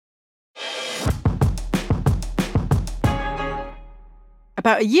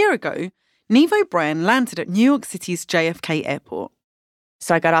About a year ago, Niamh O'Brien landed at New York City's JFK airport.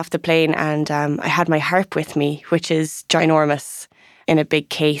 So I got off the plane and I had my harp with me, which is ginormous, in a big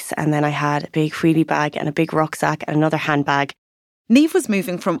case. And then I had a big wheelie bag and a big rucksack and another handbag. Niamh was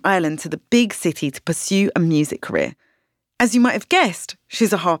moving from Ireland to the big city to pursue a music career. As you might have guessed,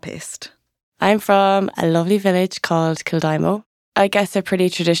 she's a harpist. I'm from a lovely village called Kildymo. I guess a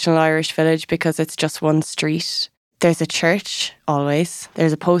pretty traditional Irish village because it's just one street. There's a church, always.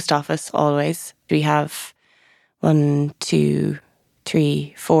 There's a post office, always. We have 1, 2,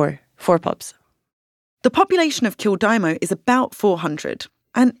 3, 4 pubs. The population of Kildymo is about 400.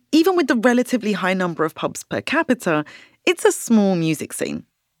 And even with the relatively high number of pubs per capita, it's a small music scene.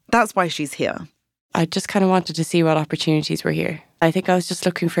 That's why she's here. I just kind of wanted to see what opportunities were here. I think I was just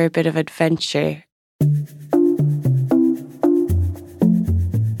looking for a bit of adventure.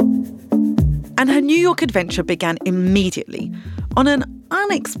 And her New York adventure began immediately on an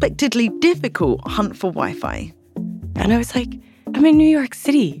unexpectedly difficult hunt for Wi-Fi. And I was like, I'm in New York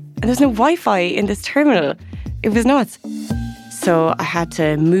City and there's no Wi-Fi in this terminal. It was nuts. So I had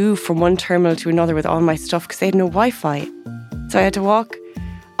to move from one terminal to another with all my stuff because they had no Wi-Fi. So I had to walk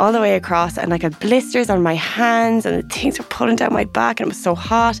all the way across and I had blisters on my hands and the things were pulling down my back and it was so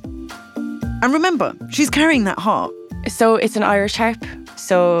hot. And remember, she's carrying that harp. So it's an Irish harp.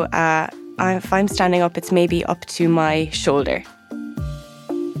 So if I'm standing up, it's maybe up to my shoulder.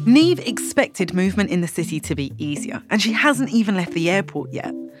 Niamh expected movement in the city to be easier, and she hasn't even left the airport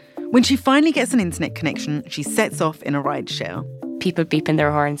yet. When she finally gets an internet connection, she sets off in a rideshare. People beeping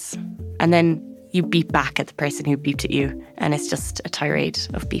their horns, and then you beep back at the person who beeped at you, and it's just a tirade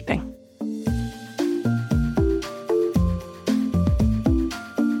of beeping.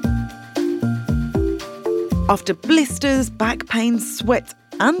 After blisters, back pain, sweat,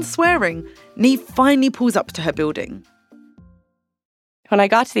 and swearing, Niamh finally pulls up to her building. When I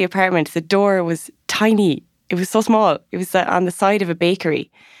got to the apartment, the door was tiny. It was so small. It was on the side of a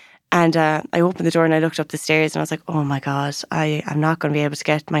bakery. And I opened the door and I looked up the stairs and I was like, oh my God, I am not going to be able to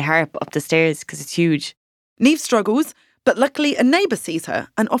get my harp up the stairs because it's huge. Niamh struggles, but luckily a neighbour sees her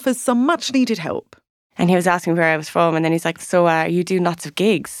and offers some much needed help. And he was asking where I was from and then he's like, so you do lots of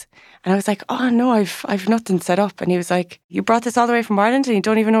gigs? And I was like, oh no, I've nothing set up. And he was like, you brought this all the way from Ireland and you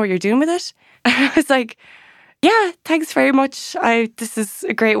don't even know what you're doing with it? And I was like, yeah, thanks very much. This is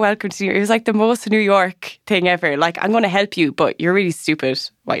a great welcome to you. It was like the most New York thing ever. Like, I'm going to help you, but you're really stupid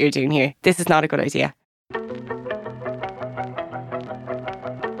what you're doing here. This is not a good idea.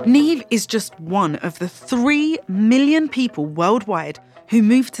 Niamh is just one of the 3 million people worldwide who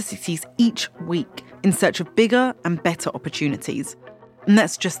move to cities each week in search of bigger and better opportunities. And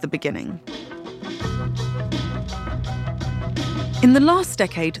that's just the beginning. In the last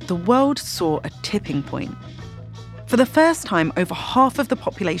decade, the world saw a tipping point. For the first time, over half of the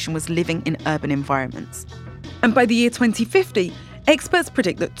population was living in urban environments. And by the year 2050, experts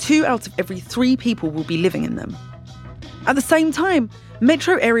predict that 2 out of every 3 people will be living in them. At the same time,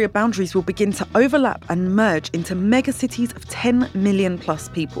 metro area boundaries will begin to overlap and merge into megacities of 10 million plus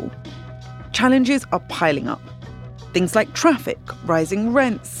people. Challenges are piling up. Things like traffic, rising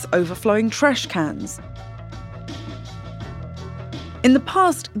rents, overflowing trash cans. In the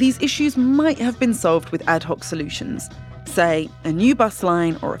past, these issues might have been solved with ad hoc solutions, say a new bus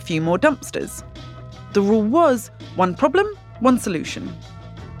line or a few more dumpsters. The rule was one problem, one solution.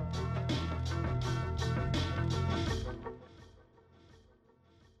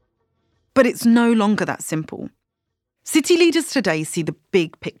 But it's no longer that simple. City leaders today see the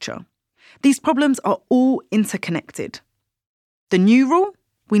big picture. These problems are all interconnected. The new rule?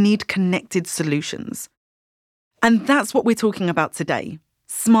 We need connected solutions. And that's what we're talking about today.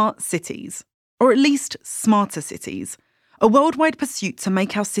 Smart cities. Or at least smarter cities. A worldwide pursuit to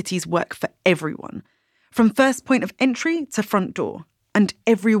make our cities work for everyone. From first point of entry to front door. And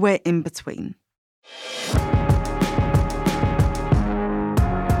everywhere in between.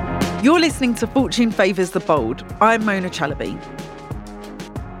 You're listening to Fortune Favours the Bold. I'm Mona Chalabi.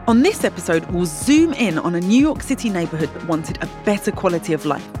 On this episode, we'll zoom in on a New York City neighbourhood that wanted a better quality of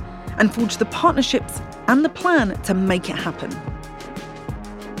life and forge the partnerships and the plan to make it happen.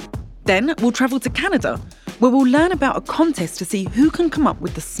 Then we'll travel to Canada, where we'll learn about a contest to see who can come up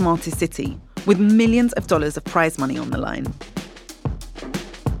with the smartest city, with millions of dollars of prize money on the line.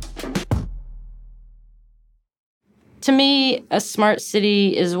 To me, a smart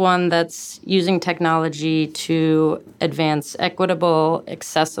city is one that's using technology to advance equitable,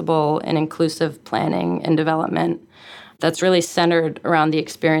 accessible, and inclusive planning and development that's really centered around the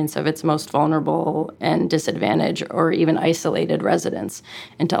experience of its most vulnerable and disadvantaged or even isolated residents,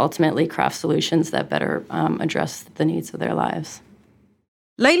 and to ultimately craft solutions that better address the needs of their lives.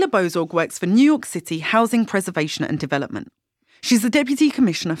 Layla Bozorg works for New York City Housing Preservation and Development. She's the Deputy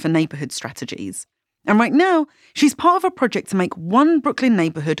Commissioner for Neighbourhood Strategies. And right now, she's part of a project to make one Brooklyn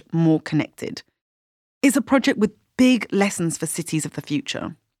neighbourhood more connected. It's a project with big lessons for cities of the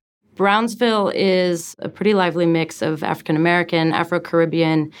future. Brownsville is a pretty lively mix of African-American,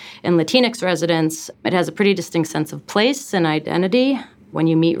 Afro-Caribbean, and Latinx residents. It has a pretty distinct sense of place and identity. When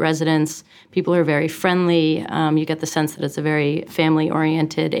you meet residents, people are very friendly. You get the sense that it's a very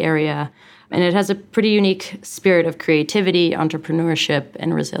family-oriented area. And it has a pretty unique spirit of creativity, entrepreneurship,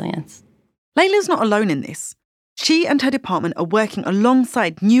 and resilience. Layla's not alone in this. She and her department are working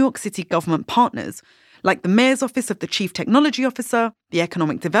alongside New York City government partners like the Mayor's Office of the Chief Technology Officer, the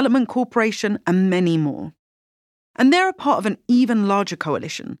Economic Development Corporation, and many more. And they're a part of an even larger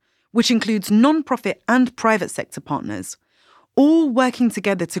coalition, which includes non-profit and private sector partners, all working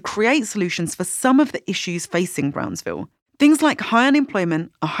together to create solutions for some of the issues facing Brownsville. Things like high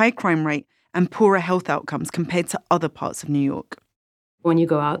unemployment, a high crime rate, and poorer health outcomes compared to other parts of New York. When you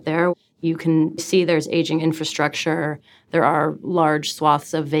go out there, you can see there's aging infrastructure, there are large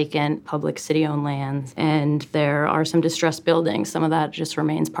swaths of vacant public city-owned lands, and there are some distressed buildings. Some of that just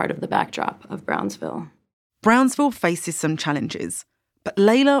remains part of the backdrop of Brownsville. Brownsville faces some challenges, but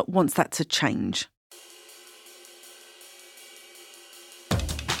Layla wants that to change.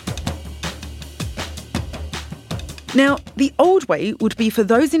 Now, the old way would be for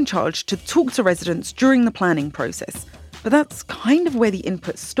those in charge to talk to residents during the planning process, but that's kind of where the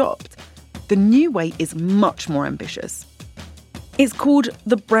input stopped. The new way is much more ambitious. It's called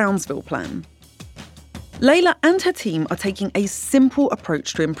the Brownsville Plan. Layla and her team are taking a simple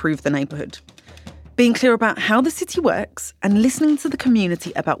approach to improve the neighbourhood, being clear about how the city works and listening to the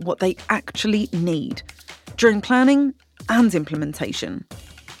community about what they actually need during planning and implementation.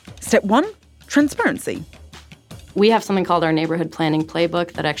 Step 1, transparency. We have something called our Neighborhood Planning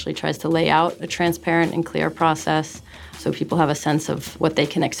Playbook that actually tries to lay out a transparent and clear process so people have a sense of what they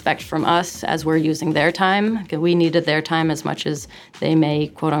can expect from us as we're using their time. We needed their time as much as they may,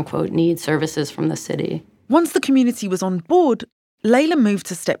 quote unquote, need services from the city. Once the community was on board, Layla moved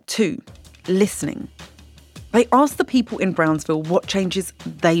to step 2, listening. They asked the people in Brownsville what changes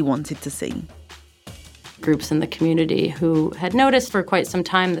they wanted to see. Groups in the community who had noticed for quite some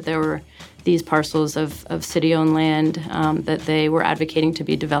time that there were these parcels of city-owned land that they were advocating to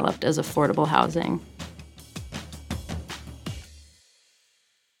be developed as affordable housing.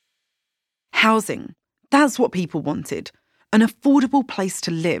 Housing. That's what people wanted. An affordable place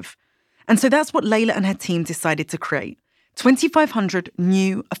to live. And so that's what Layla and her team decided to create. 2,500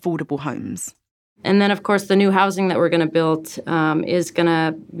 new affordable homes. And then, of course, the new housing that we're going to build is going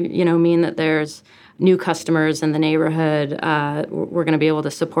to, mean that there's new customers in the neighborhood. We're going to be able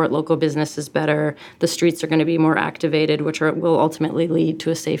to support local businesses better. The streets are going to be more activated, which will ultimately lead to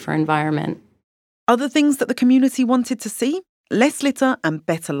a safer environment. Other things that the community wanted to see? Less litter and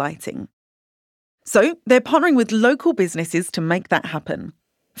better lighting. So they're partnering with local businesses to make that happen.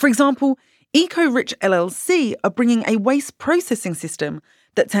 For example, Eco-Rich LLC are bringing a waste processing system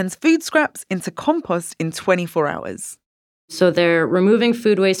that turns food scraps into compost in 24 hours. So they're removing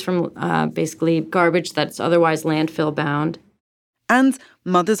food waste from basically garbage that's otherwise landfill bound. And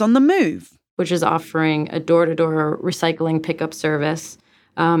Mothers on the Move, which is offering a door-to-door recycling pickup service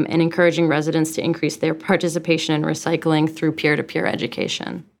and encouraging residents to increase their participation in recycling through peer-to-peer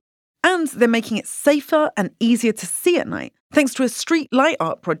education. And they're making it safer and easier to see at night, thanks to a street light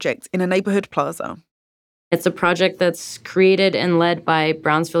art project in a neighborhood plaza. It's a project that's created and led by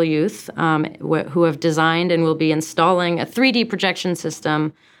Brownsville youth who have designed and will be installing a 3D projection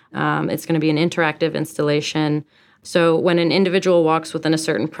system. It's going to be an interactive installation. So when an individual walks within a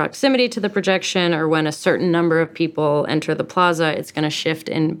certain proximity to the projection or when a certain number of people enter the plaza, it's going to shift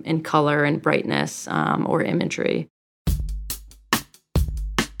in color and brightness or imagery.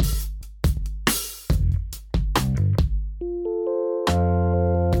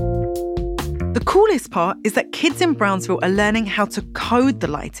 The coolest part is that kids in Brownsville are learning how to code the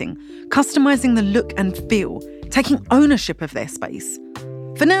lighting, customizing the look and feel, taking ownership of their space.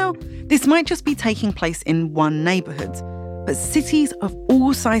 For now, this might just be taking place in one neighbourhood, but cities of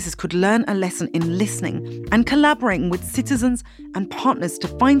all sizes could learn a lesson in listening and collaborating with citizens and partners to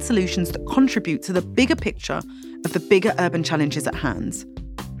find solutions that contribute to the bigger picture of the bigger urban challenges at hand.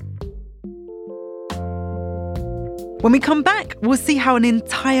 When we come back, we'll see how an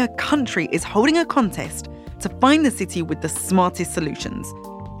entire country is holding a contest to find the city with the smartest solutions.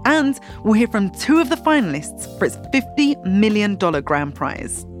 And we'll hear from 2 of the finalists for its $50 million grand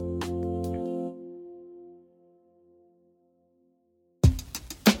prize.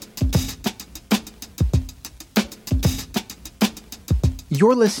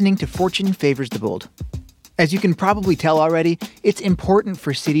 You're listening to Fortune Favors the Bold. As you can probably tell already, it's important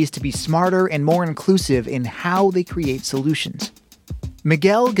for cities to be smarter and more inclusive in how they create solutions.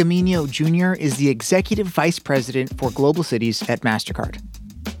 Miguel Gamino Jr. is the Executive Vice President for Global Cities at MasterCard.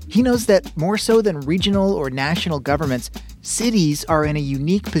 He knows that more so than regional or national governments, cities are in a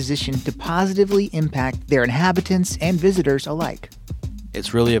unique position to positively impact their inhabitants and visitors alike.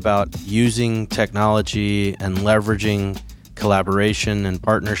 It's really about using technology and leveraging collaboration and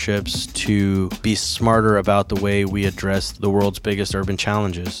partnerships to be smarter about the way we address the world's biggest urban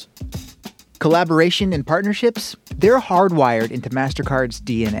challenges. Collaboration and partnerships, they're hardwired into MasterCard's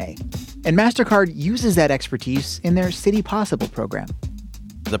DNA. And MasterCard uses that expertise in their City Possible program.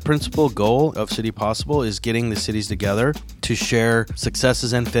 The principal goal of City Possible is getting the cities together to share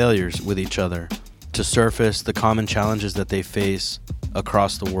successes and failures with each other, to surface the common challenges that they face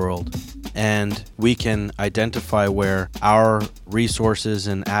across the world. And we can identify where our resources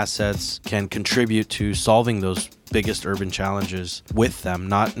and assets can contribute to solving those biggest urban challenges with them,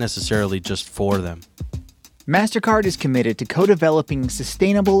 not necessarily just for them. MasterCard is committed to co-developing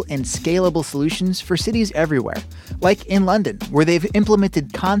sustainable and scalable solutions for cities everywhere, like in London, where they've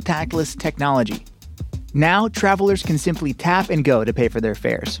implemented contactless technology. Now, travelers can simply tap and go to pay for their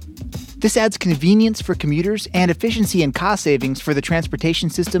fares. This adds convenience for commuters and efficiency and cost savings for the transportation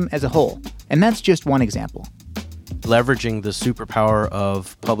system as a whole. And that's just one example. Leveraging the superpower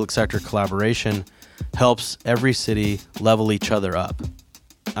of public sector collaboration helps every city level each other up.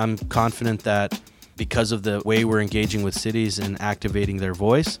 I'm confident that because of the way we're engaging with cities and activating their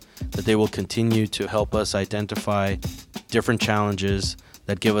voice, that they will continue to help us identify different challenges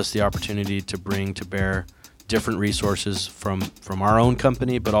that give us the opportunity to bring to bear different resources from our own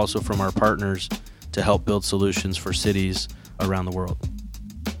company, but also from our partners to help build solutions for cities around the world.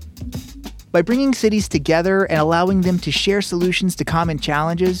 By bringing cities together and allowing them to share solutions to common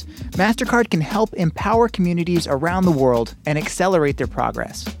challenges, MasterCard can help empower communities around the world and accelerate their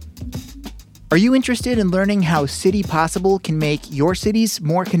progress. Are you interested in learning how City Possible can make your cities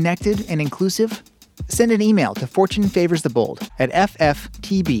more connected and inclusive? Send an email to Fortune Favors the Bold at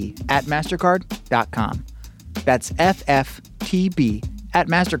fftb@mastercard.com. That's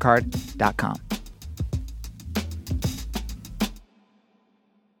fftb@mastercard.com.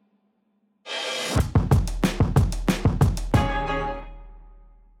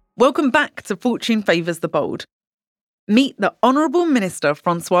 Welcome back to Fortune Favours the Bold. Meet the Honourable Minister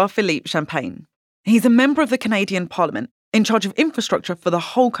François-Philippe Champagne. He's a member of the Canadian Parliament in charge of infrastructure for the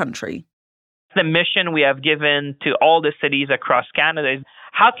whole country. The mission we have given to all the cities across Canada is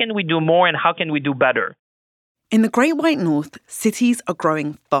how can we do more and how can we do better? In the Great White North, cities are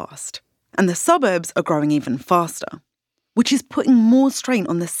growing fast, and the suburbs are growing even faster, which is putting more strain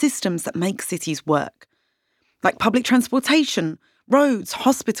on the systems that make cities work, like public transportation, roads,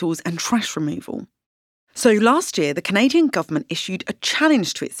 hospitals, and trash removal. So last year, the Canadian government issued a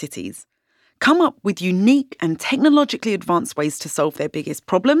challenge to its cities: come up with unique and technologically advanced ways to solve their biggest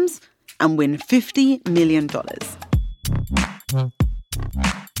problems and win $50 million.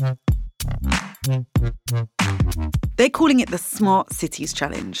 They're calling it the Smart Cities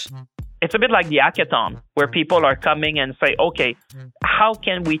Challenge. It's a bit like the hackathon, where people are coming and say, okay, how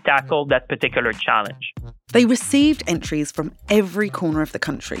can we tackle that particular challenge? They received entries from every corner of the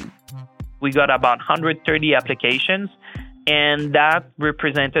country. We got about 130 applications, and that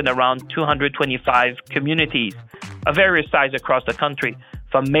represented around 225 communities of various sizes across the country,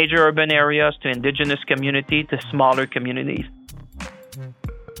 from major urban areas to indigenous community to smaller communities.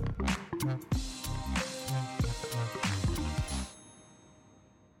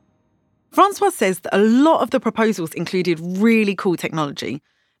 François says that a lot of the proposals included really cool technology,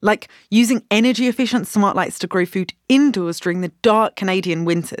 like using energy-efficient smart lights to grow food indoors during the dark Canadian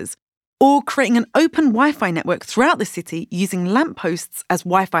winters, or creating an open Wi-Fi network throughout the city using lampposts as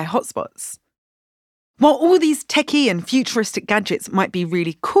Wi-Fi hotspots. While all these techie and futuristic gadgets might be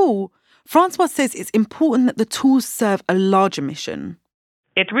really cool, François says it's important that the tools serve a larger mission.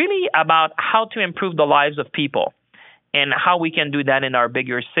 It's really about how to improve the lives of people and how we can do that in our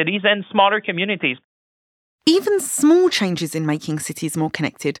bigger cities and smaller communities. Even small changes in making cities more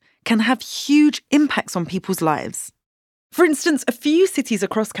connected can have huge impacts on people's lives. For instance, a few cities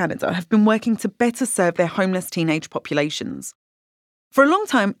across Canada have been working to better serve their homeless teenage populations. For a long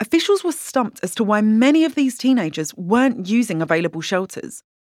time, officials were stumped as to why many of these teenagers weren't using available shelters.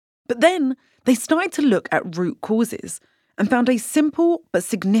 But then they started to look at root causes and found a simple but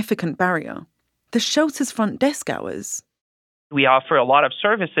significant barrier: the shelter's front desk hours. We offer a lot of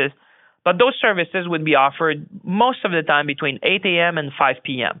services, but those services would be offered most of the time between 8 a.m. and 5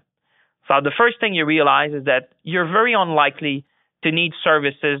 p.m. So the first thing you realize is that you're very unlikely to need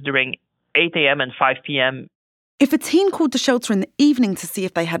services during 8 a.m. and 5 p.m. If a teen called the shelter in the evening to see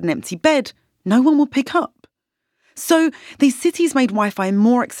if they had an empty bed, no one would pick up. So these cities made Wi-Fi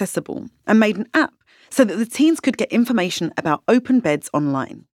more accessible and made an app so that the teens could get information about open beds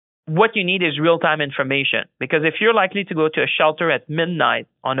online. What you need is real-time information, because if you're likely to go to a shelter at midnight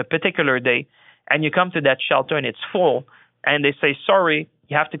on a particular day and you come to that shelter and it's full and they say, sorry,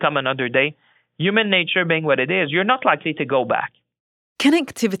 you have to come another day, human nature being what it is, you're not likely to go back.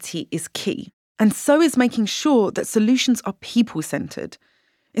 Connectivity is key, and so is making sure that solutions are people-centred.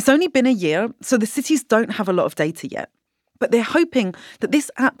 It's only been a year, so the cities don't have a lot of data yet. But they're hoping that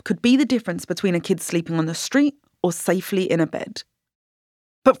this app could be the difference between a kid sleeping on the street or safely in a bed.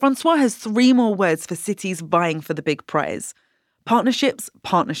 But Francois has 3 more words for cities vying for the big prize. Partnerships,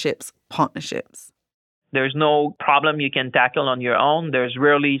 partnerships, partnerships. There's no problem you can tackle on your own. There's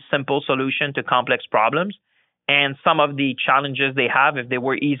rarely simple solution to complex problems. And some of the challenges they have, if they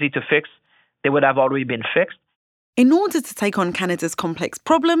were easy to fix, they would have already been fixed. In order to take on Canada's complex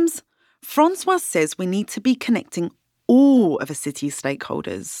problems, Francois says we need to be connecting all of a city's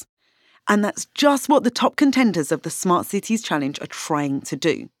stakeholders. And that's just what the top contenders of the Smart Cities Challenge are trying to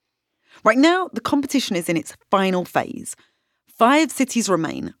do. Right now, the competition is in its final phase. 5 cities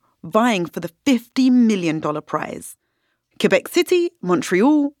remain, vying for the $50 million prize. Quebec City,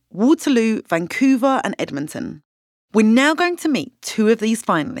 Montreal, Waterloo, Vancouver and Edmonton. We're now going to meet 2 of these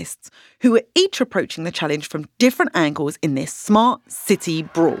finalists who are each approaching the challenge from different angles in this Smart City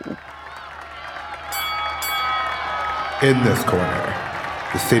Brawl. In this corner,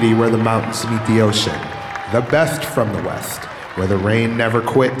 the city where the mountains meet the ocean, the best from the West, where the rain never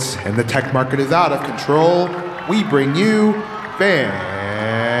quits and the tech market is out of control, we bring you Vancouver!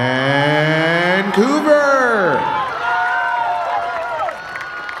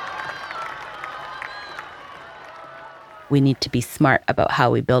 We need to be smart about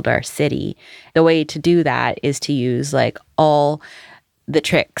how we build our city. The way to do that is to use all the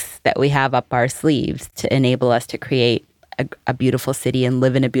tricks that we have up our sleeves to enable us to create a beautiful city and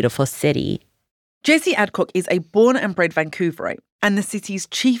live in a beautiful city. Jessie Adcock is a born and bred Vancouverite and the city's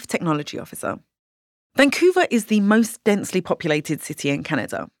chief technology officer. Vancouver is the most densely populated city in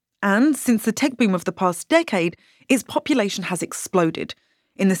Canada. And since the tech boom of the past decade, its population has exploded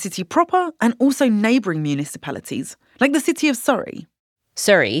in the city proper and also neighbouring municipalities, like the city of Surrey.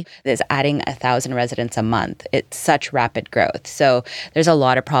 Surrey is adding 1,000 residents a month. It's such rapid growth. So there's a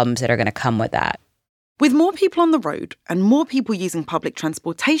lot of problems that are going to come with that. With more people on the road and more people using public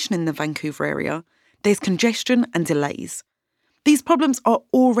transportation in the Vancouver area, there's congestion and delays. These problems are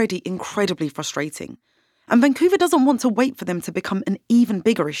already incredibly frustrating, and Vancouver doesn't want to wait for them to become an even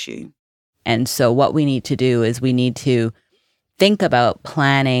bigger issue. And so what we need to do is we need to think about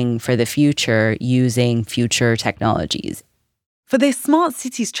planning for the future using future technologies. For their Smart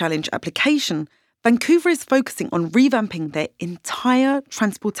Cities Challenge application, Vancouver is focusing on revamping their entire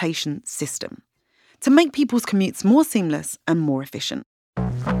transportation system to make people's commutes more seamless and more efficient.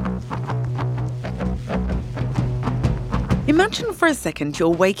 Imagine for a second you're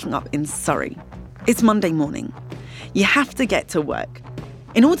waking up in Surrey. It's Monday morning. You have to get to work.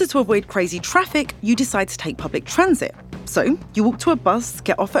 In order to avoid crazy traffic, you decide to take public transit. So you walk to a bus,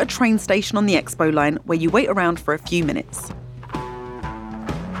 get off at a train station on the Expo line where you wait around for a few minutes.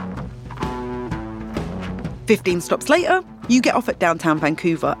 15 stops later, you get off at downtown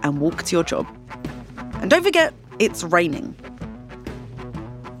Vancouver and walk to your job. And don't forget, it's raining.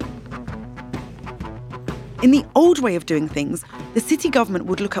 In the old way of doing things, the city government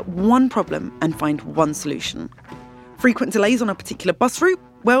would look at one problem and find one solution. Frequent delays on a particular bus route?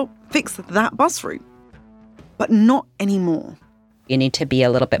 Well, fix that bus route. But not anymore. You need to be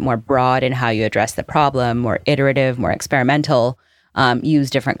a little bit more broad in how you address the problem, more iterative, more experimental, use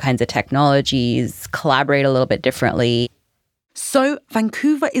different kinds of technologies, collaborate a little bit differently. So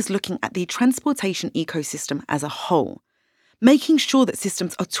Vancouver is looking at the transportation ecosystem as a whole, making sure that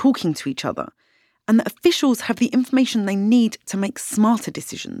systems are talking to each other and that officials have the information they need to make smarter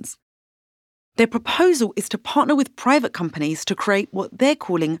decisions. Their proposal is to partner with private companies to create what they're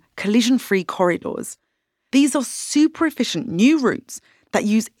calling collision-free corridors. These are super efficient new routes that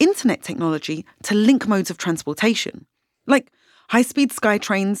use internet technology to link modes of transportation, like high-speed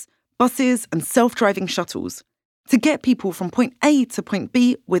SkyTrains, buses and self-driving shuttles, to get people from point A to point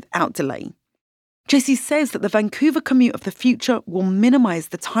B without delay. Jessie says that the Vancouver commute of the future will minimise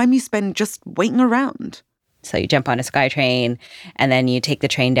the time you spend just waiting around. So you jump on a SkyTrain and then you take the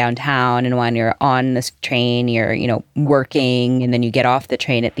train downtown, and when you're on this train, you're, working, and then you get off the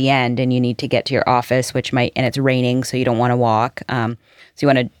train at the end and you need to get to your office, and it's raining, so you don't want to walk. So you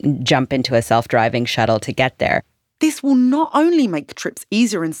want to jump into a self-driving shuttle to get there. This will not only make trips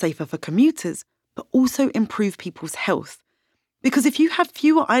easier and safer for commuters, but also improve people's health. Because if you have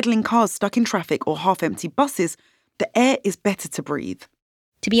fewer idling cars stuck in traffic or half-empty buses, the air is better to breathe.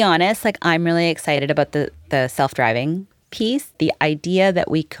 To be honest, I'm really excited about the self-driving piece. The idea that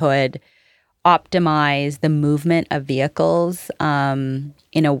we could optimize the movement of vehicles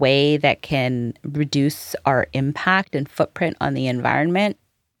in a way that can reduce our impact and footprint on the environment.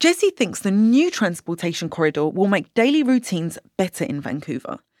 Jessie thinks the new transportation corridor will make daily routines better in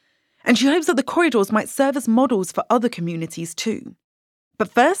Vancouver. And she hopes that the corridors might serve as models for other communities too. But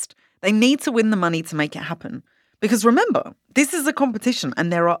first, they need to win the money to make it happen. Because remember, this is a competition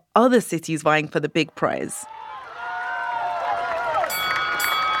and there are other cities vying for the big prize.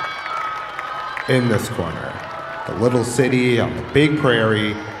 In this corner, the little city on the big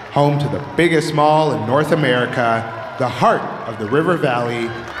prairie, home to the biggest mall in North America, the heart of the River Valley,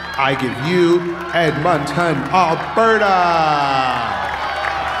 I give you Edmonton, Alberta!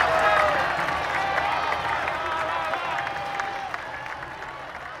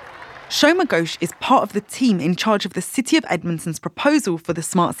 Shoma Ghosh is part of the team in charge of the City of Edmonton's proposal for the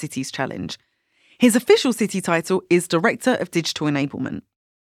Smart Cities Challenge. His official city title is Director of Digital Enablement.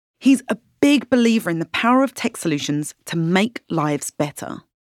 He's a big believer in the power of tech solutions to make lives better.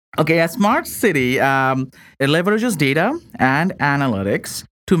 Okay, a smart city, it leverages data and analytics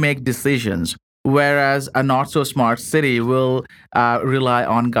to make decisions, whereas a not-so-smart city will rely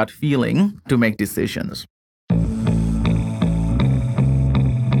on gut feeling to make decisions.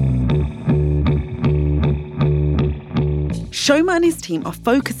 Shoma and his team are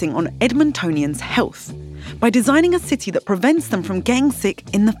focusing on Edmontonians' health by designing a city that prevents them from getting sick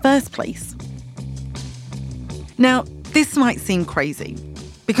in the first place. Now, this might seem crazy,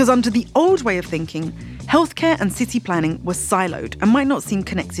 because under the old way of thinking, healthcare and city planning were siloed and might not seem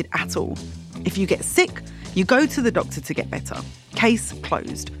connected at all. If you get sick, you go to the doctor to get better. Case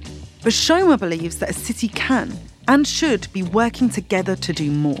closed. But Shoma believes that a city can and should be working together to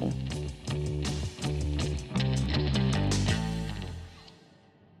do more.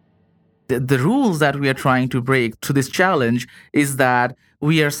 The rules that we are trying to break to this challenge is that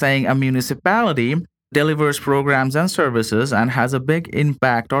we are saying a municipality delivers programs and services and has a big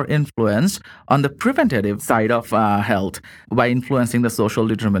impact or influence on the preventative side of health by influencing the social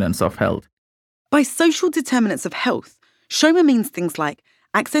determinants of health. By social determinants of health, Shoma means things like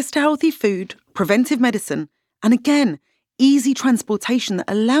access to healthy food, preventive medicine, and again, easy transportation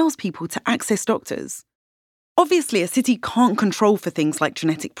that allows people to access doctors. Obviously, a city can't control for things like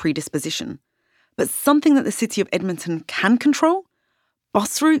genetic predisposition, but something that the City of Edmonton can control?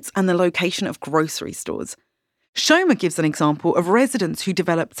 Bus routes and the location of grocery stores. Shoma gives an example of residents who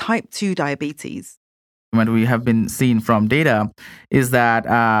develop type 2 diabetes. What we have been seeing from data is that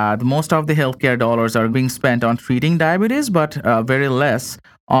most of the healthcare dollars are being spent on treating diabetes, but very less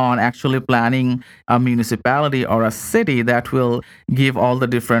on actually planning a municipality or a city that will give all the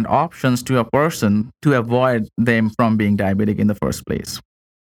different options to a person to avoid them from being diabetic in the first place.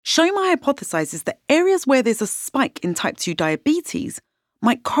 Shoma hypothesizes that areas where there's a spike in type 2 diabetes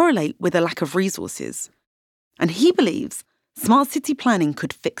might correlate with a lack of resources. And he believes smart city planning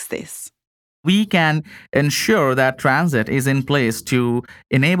could fix this. We can ensure that transit is in place to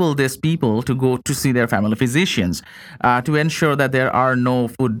enable these people to go to see their family physicians, to ensure that there are no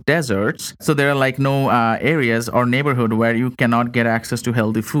food deserts. So there are no areas or neighborhood where you cannot get access to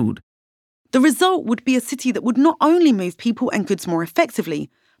healthy food. The result would be a city that would not only move people and goods more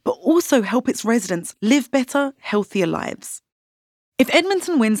effectively, but also help its residents live better, healthier lives. If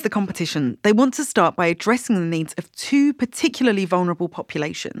Edmonton wins the competition, they want to start by addressing the needs of two particularly vulnerable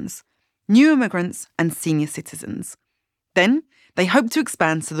populations: new immigrants and senior citizens. Then, they hope to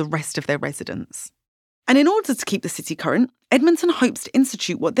expand to the rest of their residents. And in order to keep the city current, Edmonton hopes to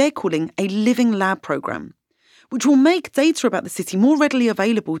institute what they're calling a living lab program, which will make data about the city more readily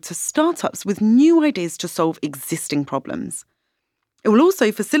available to startups with new ideas to solve existing problems. It will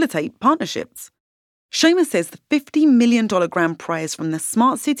also facilitate partnerships. Shoma says the $50 million grand prize from the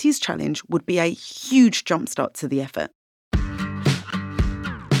Smart Cities Challenge would be a huge jumpstart to the effort.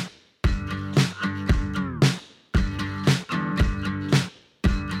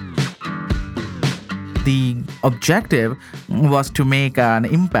 The objective was to make an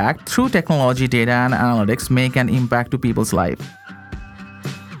impact through technology, data, and analytics, make an impact to people's life.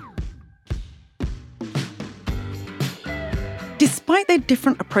 Despite their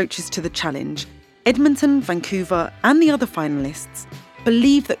different approaches to the challenge, Edmonton, Vancouver, and the other finalists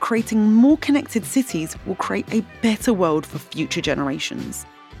believe that creating more connected cities will create a better world for future generations.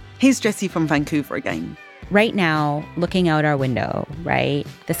 Here's Jessie from Vancouver again. Right now, looking out our window, right?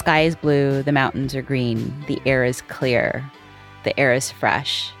 The sky is blue, the mountains are green, the air is clear, the air is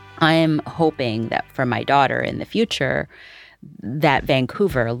fresh. I'm hoping that for my daughter in the future, that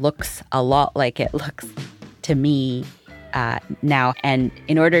Vancouver looks a lot like it looks to me now. And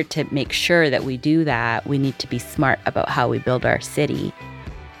in order to make sure that we do that, we need to be smart about how we build our city.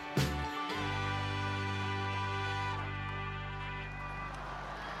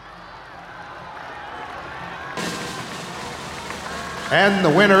 And the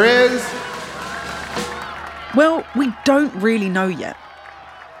winner is... Well, we don't really know yet.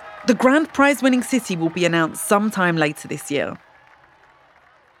 The grand prize-winning city will be announced sometime later this year.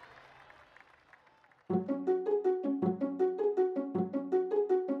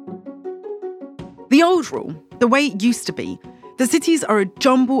 The old rule, the way it used to be, the cities are a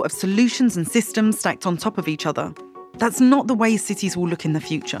jumble of solutions and systems stacked on top of each other. That's not the way cities will look in the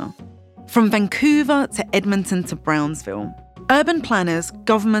future. From Vancouver to Edmonton to Brownsville, urban planners,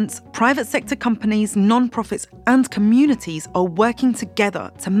 governments, private sector companies, non-profits and communities are working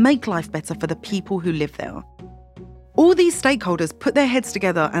together to make life better for the people who live there. All these stakeholders put their heads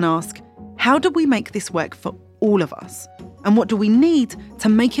together and ask, how do we make this work for all of us? And what do we need to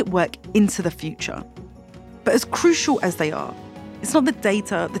make it work into the future? But as crucial as they are, it's not the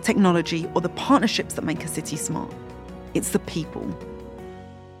data, the technology, or the partnerships that make a city smart. It's the people.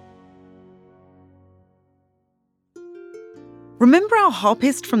 Remember our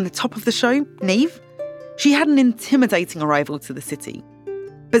harpist from the top of the show, Niamh? She had an intimidating arrival to the city.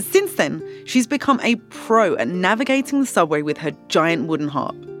 But since then, she's become a pro at navigating the subway with her giant wooden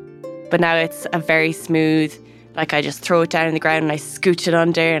harp. But now it's a very smooth, like I just throw it down on the ground and I scooch it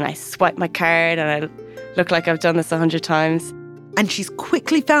under and I swipe my card and I look like I've done this 100 times. And she's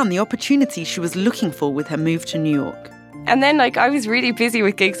quickly found the opportunity she was looking for with her move to New York. And then I was really busy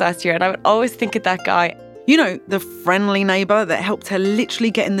with gigs last year and I would always think of that guy. You know, the friendly neighbour that helped her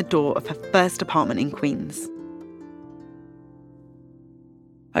literally get in the door of her first apartment in Queens.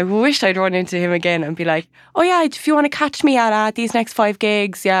 I wish I'd run into him again and be like, oh yeah, if you want to catch me at these next 5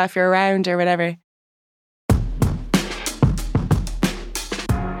 gigs, yeah, if you're around or whatever.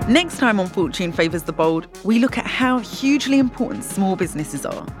 Next time on Fortune Favours the Bold, we look at how hugely important small businesses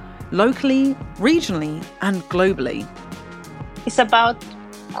are, locally, regionally, and globally. It's about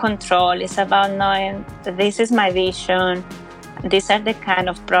control. It's about knowing that this is my vision. These are the kind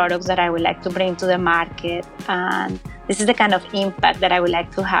of products that I would like to bring to the market. And this is the kind of impact that I would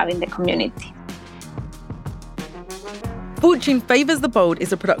like to have in the community. Fortune Favours the Bold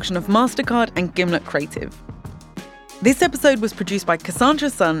is a production of MasterCard and Gimlet Creative. This episode was produced by Cassandra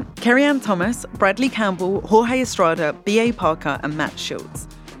Sun, Kerry-Ann Thomas, Bradley Campbell, Jorge Estrada, B.A. Parker and Matt Schultz.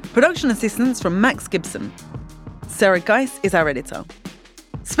 Production assistance from Max Gibson. Sarah Geiss is our editor.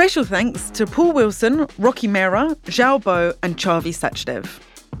 Special thanks to Paul Wilson, Rocky Mehra, Zhao Bo and Charvi Sachdev.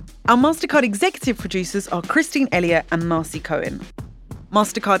 Our MasterCard executive producers are Christine Elliott and Marcy Cohen.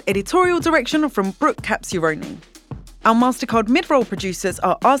 MasterCard editorial direction from Brooke Capsironi. Our MasterCard mid-roll producers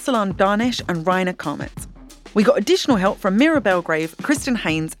are Arsalan Danesh and Rainer Karmet. We got additional help from Mira Belgrave, Kristen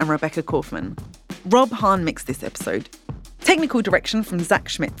Haynes and Rebecca Kaufman. Rob Hahn mixed this episode. Technical direction from Zach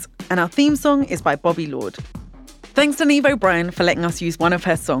Schmidt. And our theme song is by Bobby Lord. Thanks to Niamh O'Brien for letting us use one of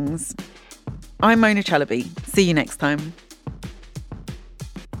her songs. I'm Mona Chalabi. See you next time.